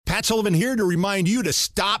Matt Sullivan here to remind you to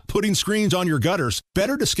stop putting screens on your gutters.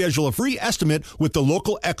 Better to schedule a free estimate with the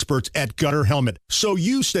local experts at Gutter Helmet so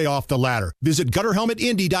you stay off the ladder. Visit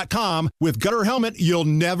GutterHelmetIndy.com. With Gutter Helmet, you'll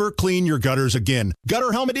never clean your gutters again.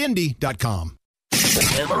 GutterHelmetIndy.com.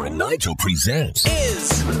 Hammer and Nigel presents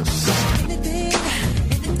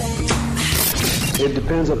It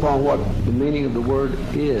depends upon what the meaning of the word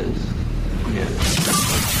is.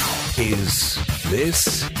 Is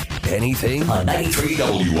this anything? On 93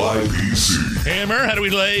 WIBC. Hammer, how do we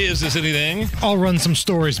lay? Is this anything? I'll run some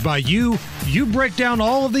stories by you. You break down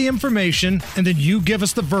all of the information, and then you give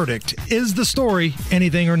us the verdict. Is the story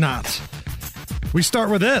anything or not? We start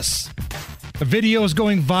with this. A video is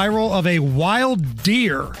going viral of a wild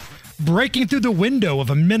deer breaking through the window of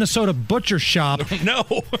a Minnesota butcher shop. No.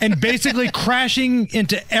 And basically crashing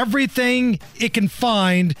into everything it can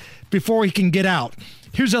find before he can get out.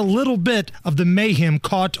 Here's a little bit of the mayhem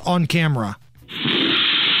caught on camera.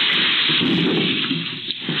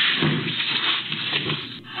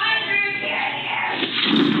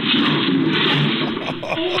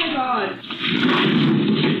 Oh my God.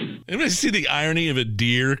 Anybody see the irony of a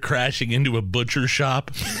deer crashing into a butcher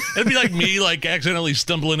shop? It'd be like me, accidentally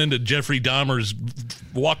stumbling into Jeffrey Dahmer's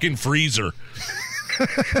walk-in freezer.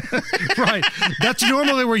 Right. That's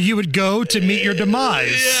normally where you would go to meet your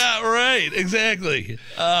demise. Yeah, right. Exactly.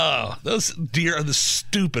 Oh, those deer are the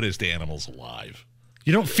stupidest animals alive.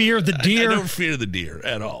 You don't fear the deer? I don't fear the deer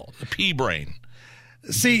at all. The pea brain.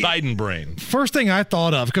 See, Biden brain. First thing I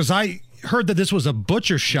thought of, because I heard that this was a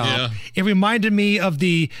butcher shop, Yeah. It reminded me of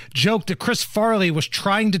the joke that Chris Farley was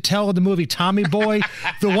trying to tell in the movie Tommy Boy,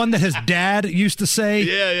 the one that his dad used to say.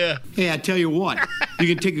 Yeah. Hey, I tell you what, you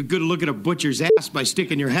can take a good look at a butcher's ass by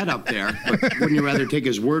sticking your head up there. But wouldn't you rather take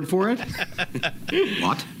his word for it?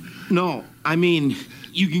 What? No, I mean,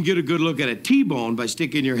 you can get a good look at a T-bone by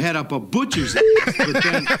sticking your head up a butcher's ass. But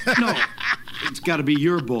then, no, it's got to be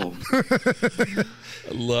your bull.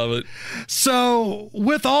 I love it. So,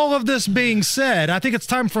 with all of this being said, I think it's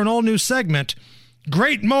time for an all-new segment.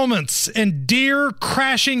 Great moments in deer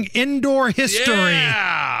crashing indoor history.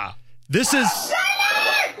 Yeah. This is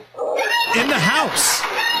in the house.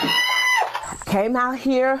 Came out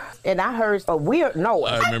here and I heard a weird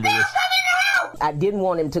noise. I remember this. I didn't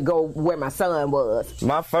want him to go where my son was.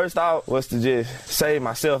 My first thought was to just save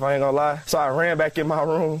myself, I ain't gonna lie. So I ran back in my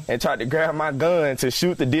room and tried to grab my gun to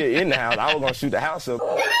shoot the deer in the house. I was gonna shoot the house up.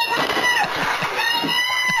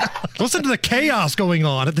 Listen to the chaos going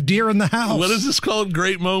on at the deer in the house. What is this called?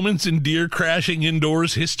 Great moments in deer crashing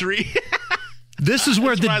indoors history? This is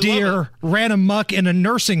where the deer ran amok in a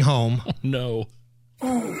nursing home. Oh, no.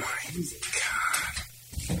 Oh, my God.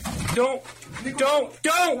 Don't!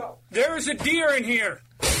 There's a deer in here.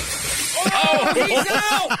 Oh,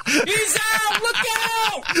 he's out! Look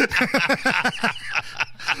out!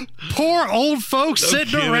 Poor old folks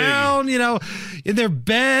sitting around, in their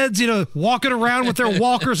beds, walking around with their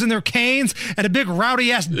walkers and their canes, and a big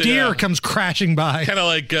rowdy-ass deer comes crashing by. Kind of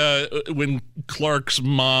like when Clark's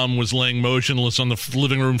mom was laying motionless on the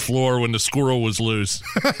living room floor when the squirrel was loose.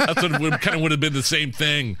 That's what kind of would have been the same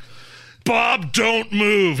thing. Bob, don't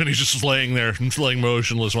move. And he's just laying there, laying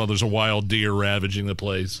motionless while there's a wild deer ravaging the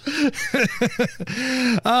place.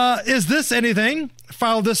 Is this anything?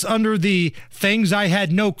 File this under the things I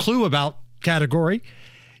had no clue about category.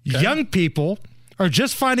 Okay. Young people are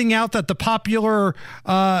just finding out that the popular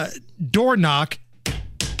door knock,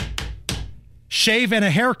 shave and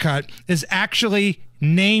a haircut is actually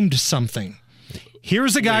named something.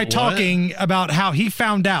 Here's a guy talking about how he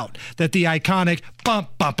found out that the iconic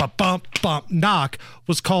bump, bump, bump, bump, bump knock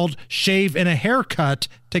was called shave and a haircut.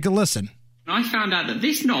 Take a listen. I found out that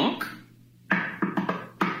this knock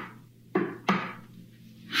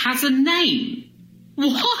has a name.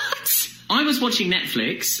 What? I was watching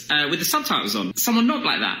Netflix with the subtitles on. Someone knocked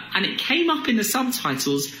like that, and it came up in the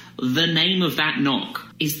subtitles, the name of that knock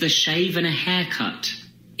is the shave and a haircut.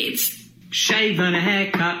 It's shave and a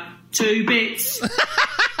haircut. 2 bits.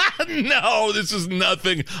 No, this is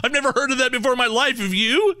nothing. I've never heard of that before in my life. Have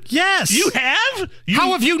you? Yes. You have?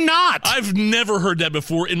 How have you not? I've never heard that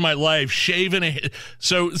before in my life. Shave and a...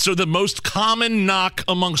 So the most common knock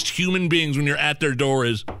amongst human beings when you're at their door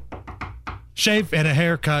is... Shave and a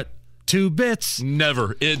haircut. 2 bits.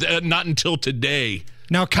 Never. Not until today.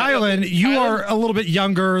 Now, Kylan, you are a little bit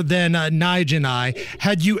younger than Nige and I.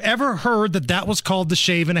 Had you ever heard that was called the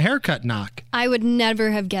shave and a haircut knock? I would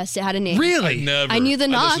never have guessed it had a name. Really? Never. I knew the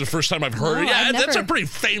knock. This is the first time I've heard it. Yeah, that's a pretty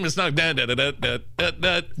famous knock.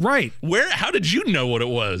 Right. How did you know what it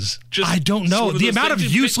was? I don't know. The amount of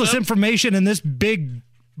useless information in this big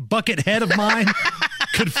bucket head of mine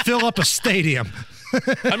could fill up a stadium.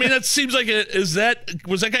 I mean, that seems like was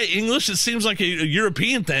that guy English? It seems like a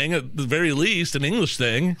European thing, at the very least, an English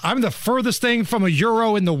thing. I'm the furthest thing from a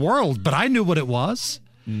euro in the world, but I knew what it was.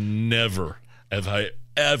 Never have I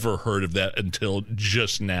ever heard of that until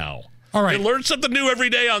just now. All right. You learn something new every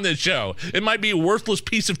day on this show. It might be a worthless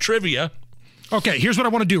piece of trivia. Okay, here's what I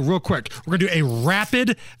want to do real quick. We're going to do a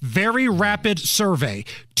very rapid survey.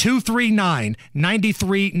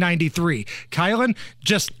 239-9393. Kylan,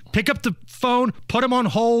 just pick up the phone, put him on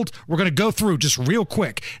hold. We're going to go through just real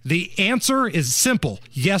quick. The answer is simple,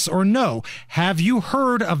 yes or no. Have you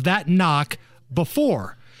heard of that knock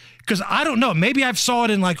before? Because I don't know. Maybe I've saw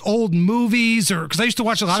it in like old movies, or because I used to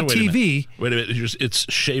watch a lot of TV. Wait a minute. It's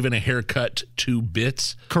shaving a haircut 2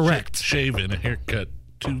 bits? Correct. Shaving a haircut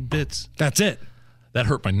 2 bits. That's it. That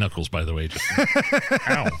hurt my knuckles, by the way.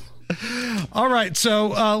 Ow. All right,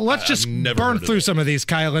 so let's just burn through some of these,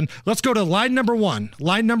 Kylan. Let's go to line number one.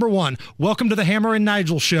 Line number one. Welcome to the Hammer and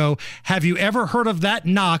Nigel show. Have you ever heard of that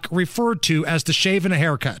knock referred to as the shaving a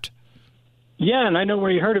haircut? Yeah, and I know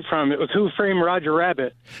where you heard it from. It was Who Framed Roger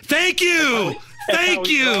Rabbit. Thank you. Thank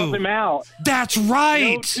you. Him out. That's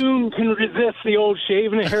right. No tune can resist the old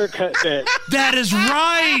shaving a haircut bit. That is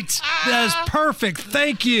right. That is perfect.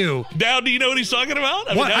 Thank you. Now, do you know what he's talking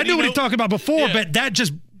about? I knew what he's talking about before, but that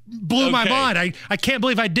just blew my mind. I can't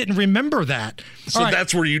believe I didn't remember that. So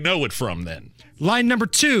that's where you know it from then. Line number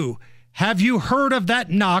 2. Have you heard of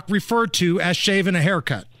that knock referred to as shaving a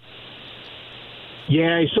haircut?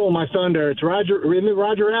 Yeah, he stole my thunder. It's Roger in the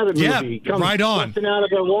Roger Rabbit movie. Yeah, right on. Busting out of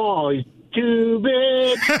the wall. He's too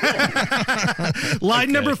big.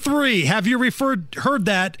 Line number 3. Have you heard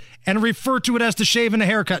that and referred to it as the shaving a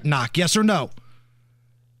haircut knock? Yes or no?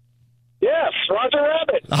 Yes, Roger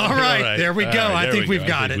Rabbit. All right, there we go. I think we've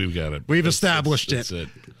got it. We've got it. We've established it.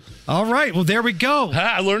 All right, well, there we go.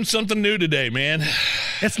 I learned something new today, man.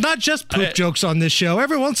 It's not just poop jokes on this show.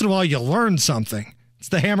 Every once in a while, you learn something. It's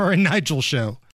the Hammer and Nigel show.